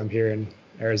 obviously, because I'm here in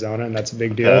Arizona, and that's a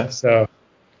big deal. Okay. So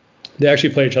they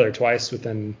actually played each other twice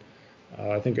within,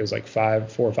 I think it was like 4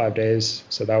 or 5 days.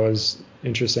 So that was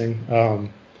interesting.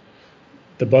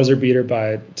 The buzzer beater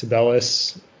by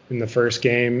Tubelis in the first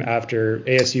game after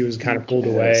ASU was kind of pulled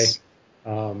away.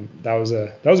 That was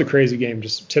a crazy game,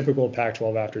 just typical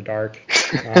Pac-12 after dark.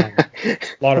 A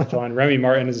lot of fun. Remy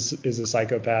Martin is a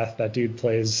psychopath. That dude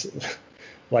plays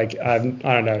like, I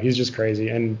don't know, he's just crazy.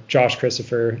 And Josh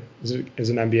Christopher is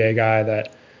an NBA guy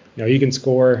that, he can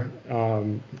score.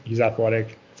 He's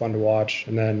athletic, fun to watch.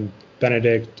 And then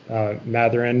Benedict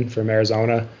Mathurin from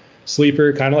Arizona,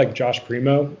 sleeper, kind of like Josh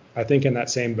Primo, I think, in that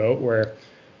same boat, where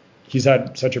he's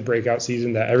had such a breakout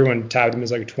season that everyone tabbed him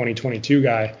as like a 2022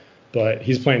 guy, but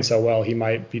he's playing so well, he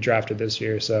might be drafted this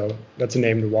year. So that's a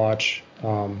name to watch.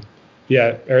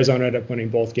 Arizona ended up winning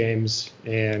both games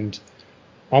and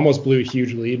almost blew a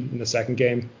huge lead in the second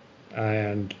game.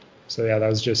 And so, yeah, that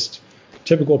was just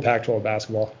typical Pac-12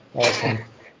 basketball. All fun.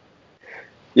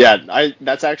 Yeah,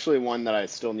 that's actually one that I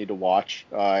still need to watch.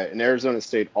 And Arizona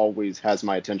State always has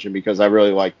my attention because I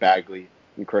really like Bagley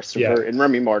and Christopher. Yeah. And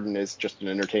Remy Martin is just an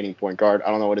entertaining point guard. I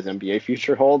don't know what his NBA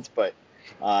future holds, but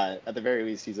at the very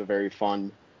least, he's a very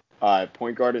fun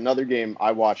point guard. Another game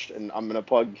I watched, and I'm gonna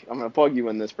plug you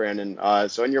in this, Brandon.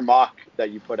 So in your mock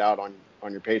that you put out on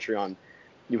your Patreon,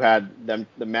 you had the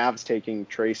Mavs taking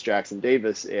Trace Jackson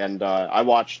Davis, and I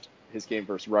watched his game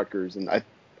versus Rutgers, and I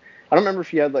don't remember if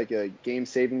he had like a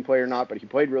game-saving play or not, but he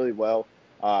played really well.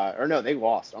 Or no, they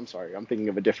lost. I'm sorry. I'm thinking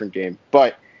of a different game.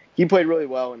 But he played really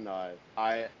well, and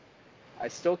I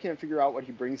still can't figure out what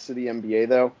he brings to the NBA,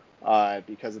 though,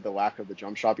 because of the lack of the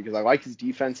jump shot, because I like his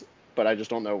defense, but I just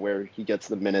don't know where he gets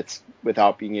the minutes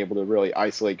without being able to really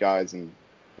isolate guys and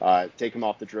take them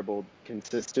off the dribble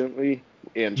consistently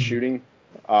and shooting.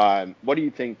 What do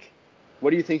you think?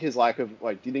 What do you think his lack of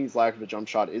do you think his lack of a jump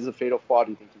shot is a fatal flaw?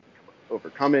 Do you think he can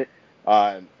overcome it?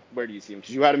 Where do you see him?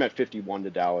 Because you had him at 51 to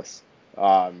Dallas.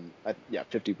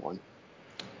 51.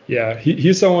 Yeah,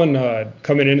 he's someone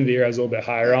coming into the year I was a little bit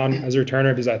higher on as a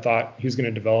returner, because I thought he was going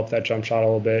to develop that jump shot a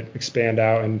little bit, expand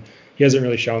out, and he hasn't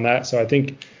really shown that. So I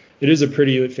think it is a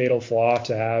pretty fatal flaw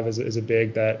to have as a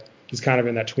big, that He's kind of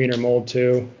in that tweener mold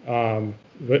too.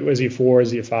 Was he 4? Is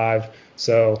he a 5?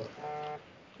 So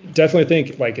definitely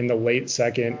think like in the late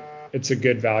second, it's a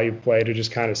good value play to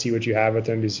just kind of see what you have with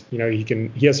him. Because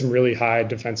he has some really high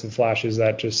defensive flashes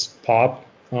that just pop.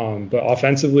 But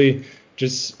offensively,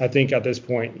 I think at this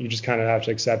point you just kind of have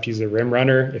to accept he's a rim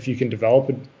runner. If you can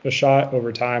develop a shot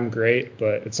over time, great.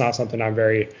 But it's not something I'm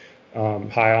very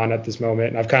high on at this moment.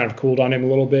 And I've kind of cooled on him a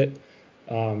little bit.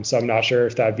 So I'm not sure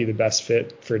if that'd be the best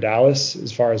fit for Dallas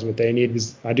as far as what they need.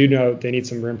 Because I do know they need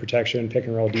some rim protection, pick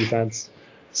and roll defense.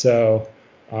 So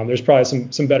there's probably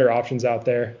some better options out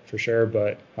there for sure,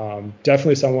 but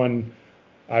definitely someone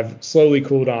I've slowly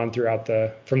cooled on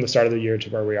from the start of the year to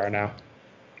where we are now.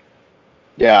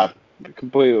 Yeah,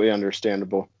 completely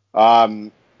understandable.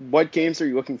 What games are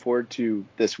you looking forward to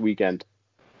this weekend?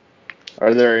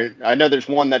 I know there's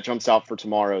one that jumps out for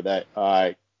tomorrow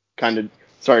that kind of,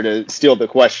 sorry to steal the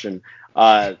question,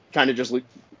 kind of just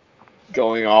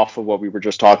going off of what we were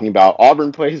just talking about.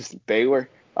 Auburn plays Baylor.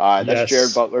 That's Yes.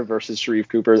 Jared Butler versus Sharif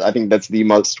Cooper. I think that's the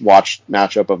most watched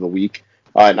matchup of the week.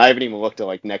 And I haven't even looked at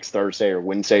like next Thursday or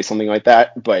Wednesday, something like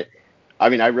that. But I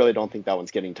mean, I really don't think that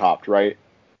one's getting topped, right?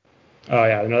 Oh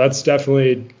yeah, no, that's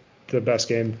definitely the best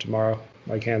game tomorrow,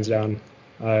 like hands down.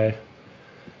 That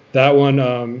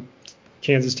one,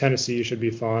 Kansas Tennessee should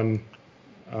be fun.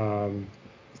 Then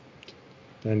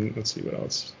let's see what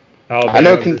else. Alabama I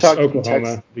know versus Kentucky,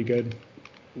 Oklahoma would be good.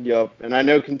 Yep, and I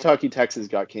know Kentucky, Texas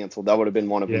got canceled. That would have been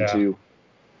one of them too.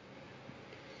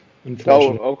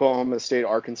 Unfortunately. Oklahoma State,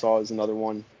 Arkansas is another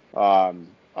one.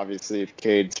 Obviously, if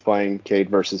Cade's playing, Cade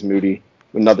versus Moody,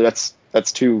 that's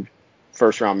 2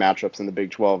 first-round matchups in the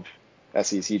Big 12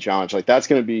 SEC Challenge. Like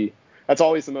that's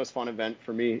always the most fun event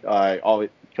for me. Always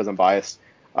because I'm biased,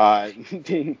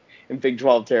 being in Big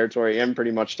 12 territory and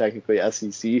pretty much technically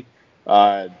SEC.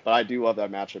 But I do love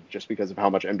that matchup just because of how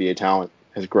much NBA talent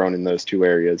has grown in those 2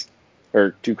 areas,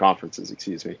 or 2 conferences,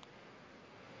 excuse me.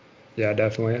 Yeah,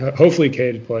 definitely. Hopefully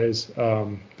Cade plays. But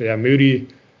yeah, Moody,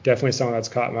 definitely someone that's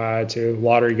caught my eye too.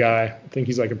 Lottery guy. I think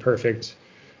he's like a perfect,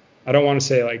 I don't want to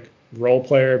say like role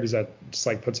player because that just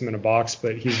like puts him in a box,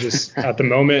 but he's just at the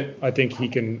moment, I think he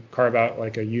can carve out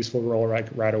like a useful role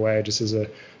right away, just as a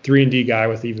 3-and-D guy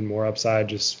with even more upside,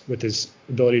 just with his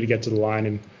ability to get to the line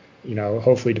and,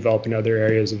 hopefully develop in other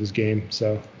areas of his game.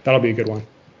 So that'll be a good one.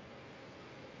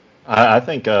 I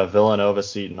think Villanova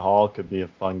Seton Hall could be a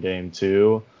fun game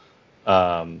too.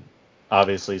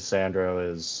 Obviously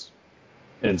Sandro is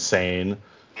insane.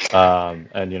 And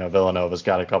Villanova's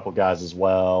got a couple guys as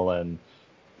well, and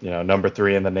number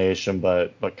 3 in the nation,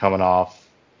 but coming off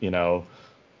the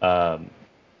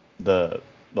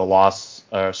loss,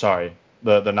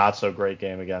 the not so great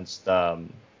game against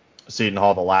Seton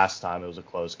Hall the last time. It was a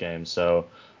close game. So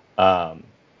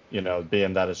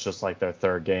being that it's just like their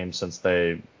 3rd game since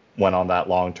they went on that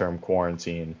long-term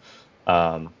quarantine,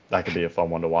 that could be a fun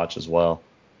one to watch as well.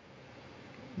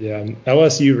 Yeah,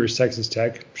 LSU versus Texas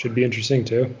Tech should be interesting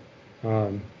too.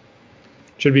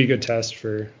 Should be a good test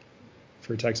for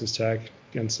Texas Tech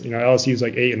against LSU's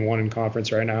like 8-1 in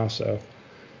conference right now, so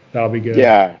that'll be good.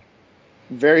 Yeah,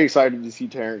 very excited to see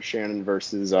Terrence Shannon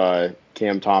versus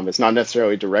Cam Thomas. Not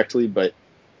necessarily directly, but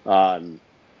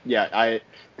yeah.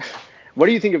 What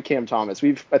do you think of Cam Thomas?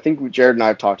 I think Jared and I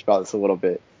have talked about this a little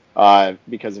bit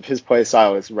because of his play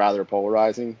style is rather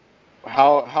polarizing.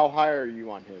 How high are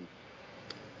you on him?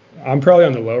 I'm probably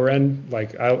on the lower end.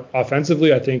 Like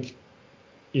offensively, I think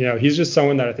he's just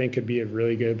someone that I think could be a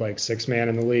really good like 6-man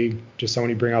in the league, just someone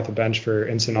you bring off the bench for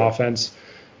instant offense.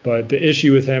 But the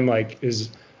issue with him is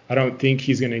I don't think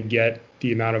he's going to get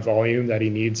the amount of volume that he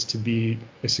needs to be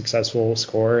a successful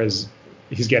scorer as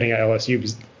he's getting at LSU.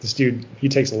 Because this dude, he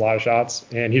takes a lot of shots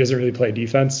and he doesn't really play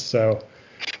defense. So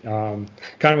kind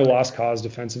of a lost cause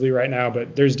defensively right now,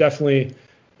 but there's definitely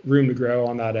room to grow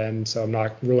on that end. So I'm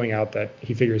not ruling out that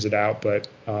he figures it out, but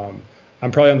I'm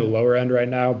probably on the lower end right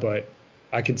now, but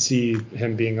I could see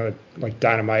him being a like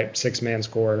dynamite 6-man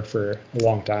scorer for a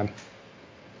long time.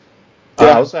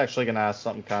 I was actually going to ask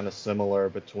something kind of similar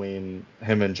between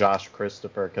him and Josh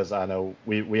Christopher, because I know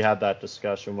we had that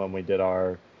discussion when we did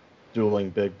our dueling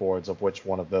big boards of which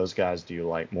one of those guys do you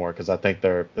like more, because I think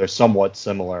they're somewhat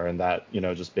similar in that,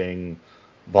 just being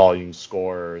volume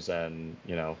scorers and,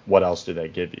 what else do they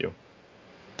give you?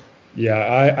 Yeah,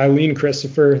 I lean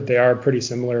Christopher. They are pretty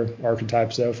similar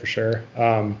archetypes though, for sure.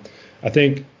 I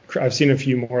think I've seen a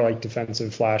few more like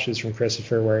defensive flashes from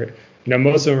Christopher where,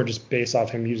 most of them are just based off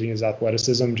him using his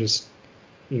athleticism, just,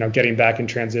 getting back in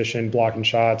transition, blocking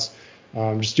shots,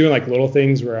 just doing like little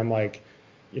things where I'm like,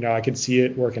 I could see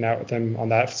it working out with him on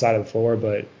that side of the floor,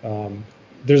 but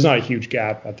there's not a huge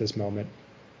gap at this moment.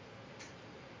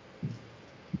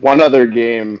 One other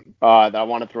game that I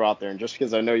want to throw out there, and just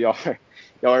because I know y'all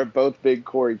are both big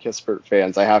Corey Kispert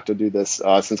fans, I have to do this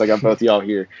since I got both y'all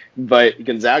here. But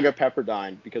Gonzaga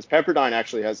Pepperdine, because Pepperdine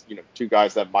actually has two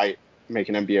guys that might make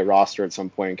an NBA roster at some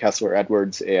point, Kessler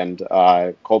Edwards and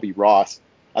Colby Ross.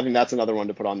 I think that's another one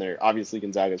to put on there. Obviously,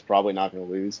 Gonzaga is probably not going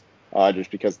to lose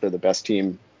just because they're the best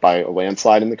team by a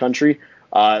landslide in the country.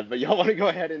 But y'all want to go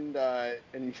ahead and I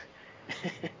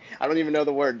don't even know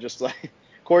the word, just like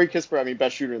Corey Kispert, I mean,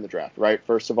 best shooter in the draft, right?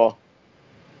 First of all.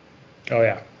 Oh,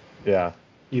 yeah. Yeah.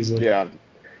 Easily. Yeah.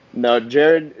 No,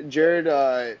 Jared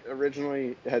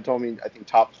originally had told me, I think,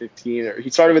 top 15, or he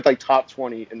started with like top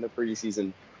 20 in the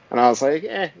preseason. And I was like,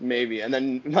 maybe. And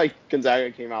then like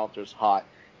Gonzaga came out just hot.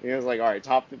 And he was like, all right,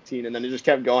 top 15. And then it just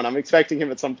kept going. I'm expecting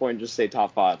him at some point to just say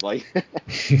top 5. Like,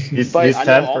 he's but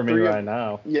 10 for me right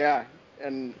now. Yeah.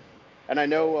 And I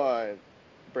know,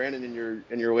 Brandon,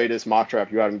 in your latest mock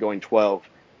draft, you had him going 12,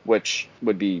 which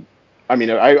would be, I mean,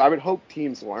 I would hope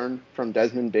teams learn from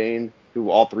Desmond Bane, who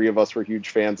all three of us were huge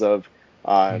fans of.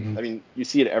 I mean, you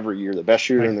see it every year, the best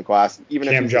shooter in the class, even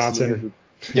Cam if he's Johnson.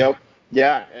 a senior.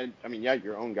 Yeah, and I mean,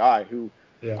 your own guy, who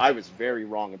I was very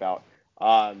wrong about.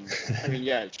 I mean,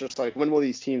 it's just like, when will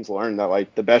these teams learn that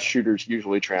like the best shooters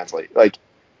usually translate? Like,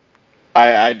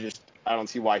 I don't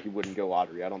see why he wouldn't go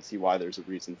lottery. I don't see why there's a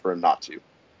reason for him not to.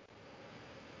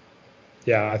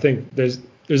 Yeah, I think there's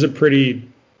a pretty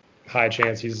high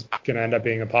chance he's going to end up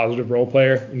being a positive role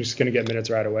player and he's going to get minutes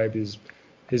right away because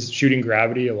his shooting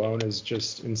gravity alone is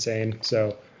just insane.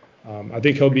 So I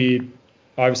think he'll be,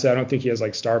 obviously I don't think he has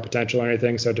like star potential or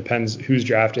anything. So it depends who's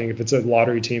drafting. If it's a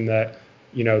lottery team that,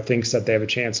 thinks that they have a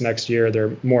chance next year,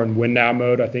 they're more in win now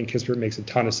mode. I think Kispert makes a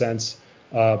ton of sense.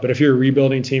 But if you're a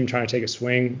rebuilding team trying to take a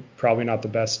swing, probably not the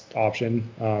best option.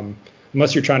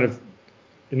 Unless you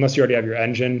already have your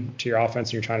engine to your offense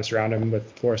and you're trying to surround him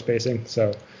with floor spacing.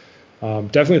 So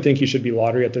definitely think he should be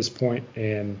lottery at this point,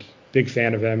 and big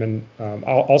fan of him. And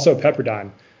also Pepperdine.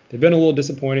 They've been a little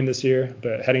disappointing this year,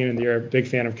 but heading into the year, big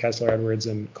fan of Kessler Edwards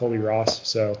and Colby Ross.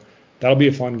 So that'll be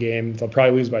a fun game. They'll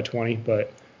probably lose by 20,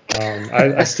 but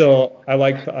I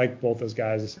like both those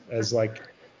guys as like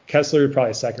Kessler,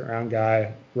 probably a second round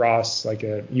guy, Ross, like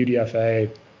a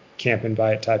UDFA camp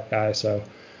invite type guy. So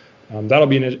that'll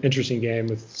be an interesting game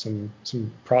with some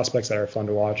prospects that are fun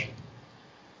to watch.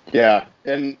 Yeah,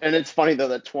 and it's funny though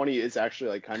that 20 is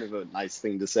actually like kind of a nice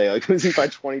thing to say. Like losing by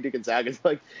 20 to Gonzaga is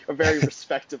like a very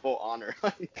respectable honor.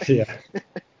 Yeah.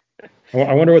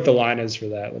 I wonder what the line is for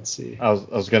that. Let's see. I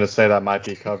was going to say that might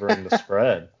be covering the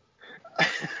spread.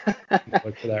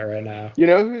 Look for that right now. You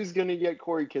know who's going to get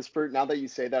Corey Kispert? Now that you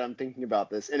say that, I'm thinking about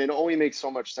this, and it only makes so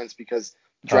much sense because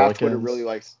Draft Twitter really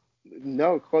likes.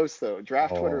 No, close though.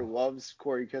 Draft Twitter loves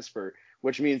Corey Kispert,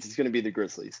 which means it's going to be the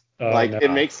Grizzlies.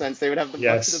 It makes sense. They would have the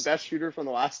bunch of the best shooter from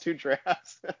the last two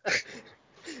drafts.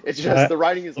 It's just the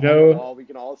writing is on the wall. We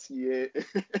can all see it.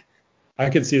 I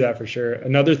could see that for sure.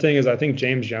 Another thing is I think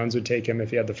James Jones would take him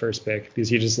if he had the first pick because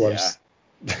he just loves. Yeah.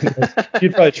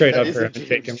 He'd probably trade up for him and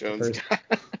take him first.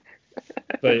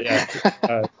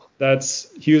 But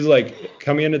he was like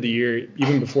coming into the year,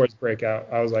 even before his breakout,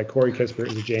 I was like, Corey Kispert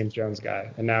is a James Jones guy.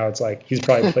 And now it's like he's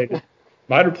probably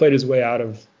might have played his way out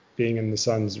of being in the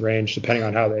Suns' range, depending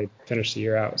on how they finish the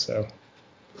year out. So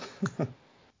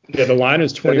the line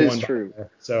is 21. That is true.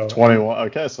 So 21.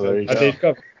 Okay, so there you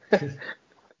go.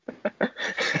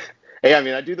 Hey, I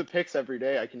mean, I do the picks every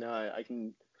day. I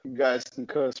can. You guys can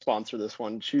co-sponsor this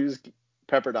one. Choose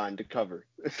Pepperdine to cover.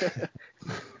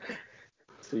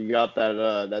 So you got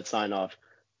that sign off.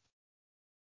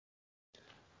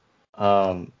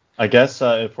 I guess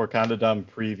if we're kind of done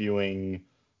previewing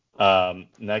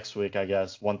next week, I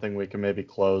guess one thing we can maybe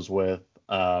close with.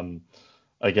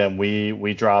 Again,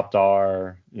 we dropped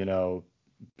our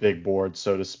big board,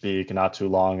 so to speak, not too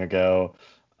long ago.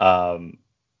 Are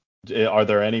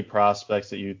there any prospects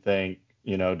that you think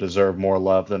deserve more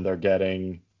love than they're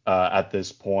getting at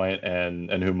this point,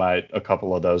 and who might a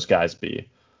couple of those guys be?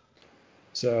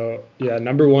 So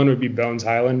number one would be Bones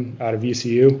Hyland out of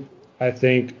ECU. I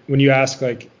think when you ask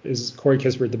is Corey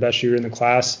Kispert the best shooter in the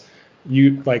class,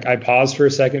 I paused for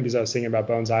a second because I was thinking about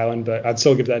Bones Hyland, but I'd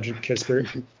still give that to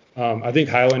Kispert. I think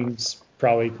Hyland's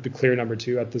probably the clear number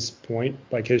two at this point.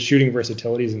 Like his shooting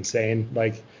versatility is insane.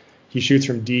 Like he shoots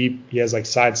from deep. He has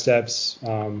side steps.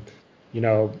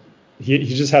 He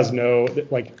just has no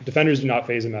defenders do not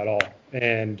faze him at all,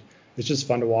 and it's just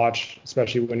fun to watch,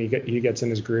 especially when he gets in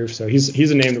his groove. So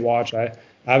he's a name to watch. I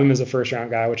have him as a first round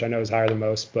guy, which I know is higher than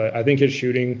most, but I think his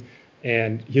shooting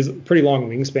and he has a pretty long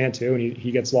wingspan too, and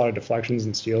he gets a lot of deflections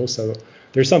and steals. So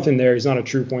there's something there. He's not a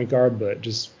true point guard, but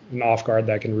just an off guard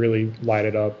that can really light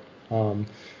it up.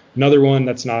 Another one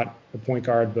that's not a point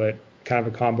guard, but kind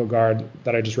of a combo guard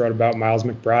that I just wrote about, Miles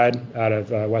McBride out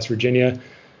of West Virginia.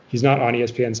 He's not on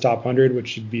ESPN's top 100, which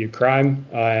should be a crime.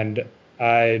 And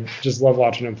I just love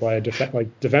watching him play.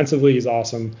 Defensively, he's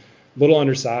awesome. A little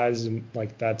undersized, and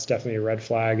like that's definitely a red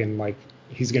flag. And like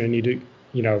he's going to need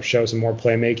to, show some more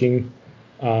playmaking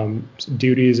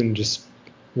duties and just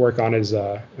work on his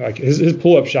his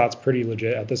pull-up shot's pretty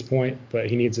legit at this point, but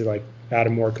he needs to like add a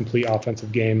more complete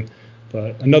offensive game.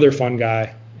 But another fun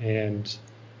guy. And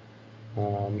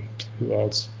who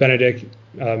else? Benedict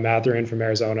Mathurin from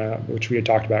Arizona, which we had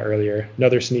talked about earlier.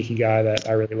 Another sneaky guy that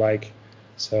I really like.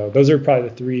 So those are probably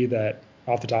the three that,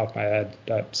 off the top of my head,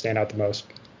 that stand out the most.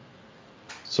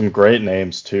 Some great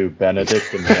names too,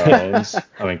 Benedict and Bones.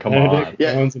 I mean, come on.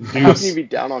 Yeah, Bones and how can you Deuce. be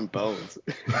down on Bones?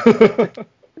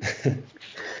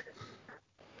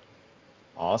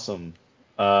 Awesome.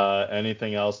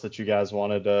 Anything else that you guys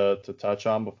wanted to touch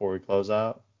on before we close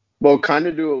out? Well, kind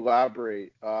of to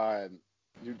elaborate,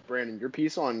 Brandon, your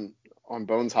piece on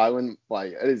Bones Highland,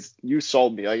 like you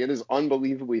sold me. Like it is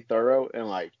unbelievably thorough, and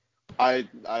like I've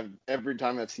every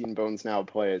time I've seen Bones now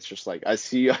play, it's just like I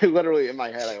literally in my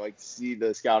head I like see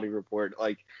the scouting report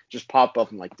like just pop up.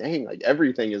 I'm like, dang, like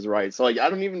everything is right. So like I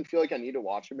don't even feel like I need to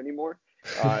watch him anymore.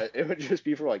 It would just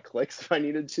be for like clicks if I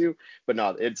needed to, but no,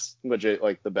 it's legit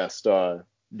like the best,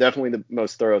 definitely the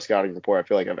most thorough scouting report I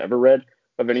feel like I've ever read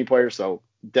of any player. So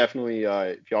definitely,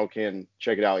 if y'all can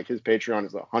check it out, like his Patreon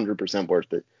is 100%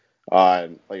 worth it.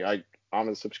 I'm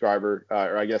a subscriber,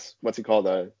 or I guess what's it called?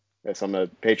 I guess I'm a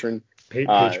patron.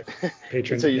 Patron.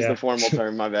 To use the formal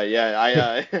term, my bad.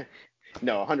 Yeah,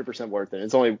 no, 100% worth it.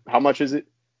 It's only, how much is it?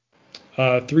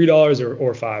 $3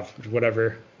 or $5,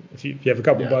 whatever. If you have a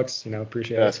couple bucks,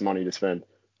 appreciate it. Best money to spend.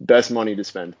 Best money to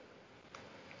spend.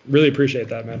 Really appreciate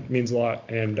that, man. It means a lot.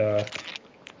 And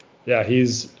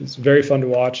it's very fun to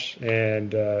watch.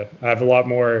 And I have a lot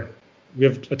more. We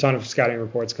have a ton of scouting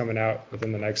reports coming out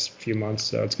within the next few months,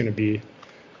 so it's going to be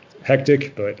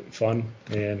hectic but fun,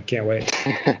 and can't wait.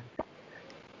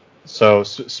 So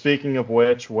speaking of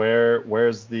which,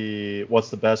 what's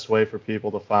the best way for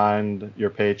people to find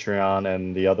your Patreon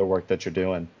and the other work that you're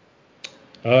doing?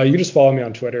 You can just follow me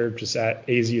on Twitter, just at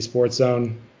AZ Sports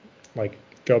Zone, like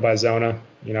go by Zona.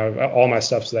 All my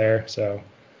stuff's there. So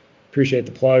appreciate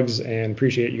the plugs and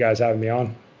appreciate you guys having me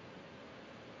on.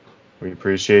 We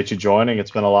appreciate you joining. It's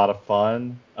been a lot of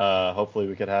fun. Hopefully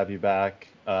we could have you back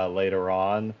later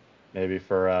on, maybe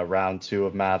for round 2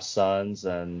 of Mavs Suns,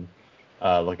 and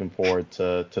looking forward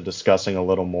to discussing a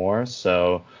little more.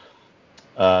 So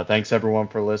thanks everyone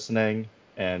for listening,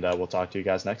 and we'll talk to you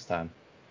guys next time.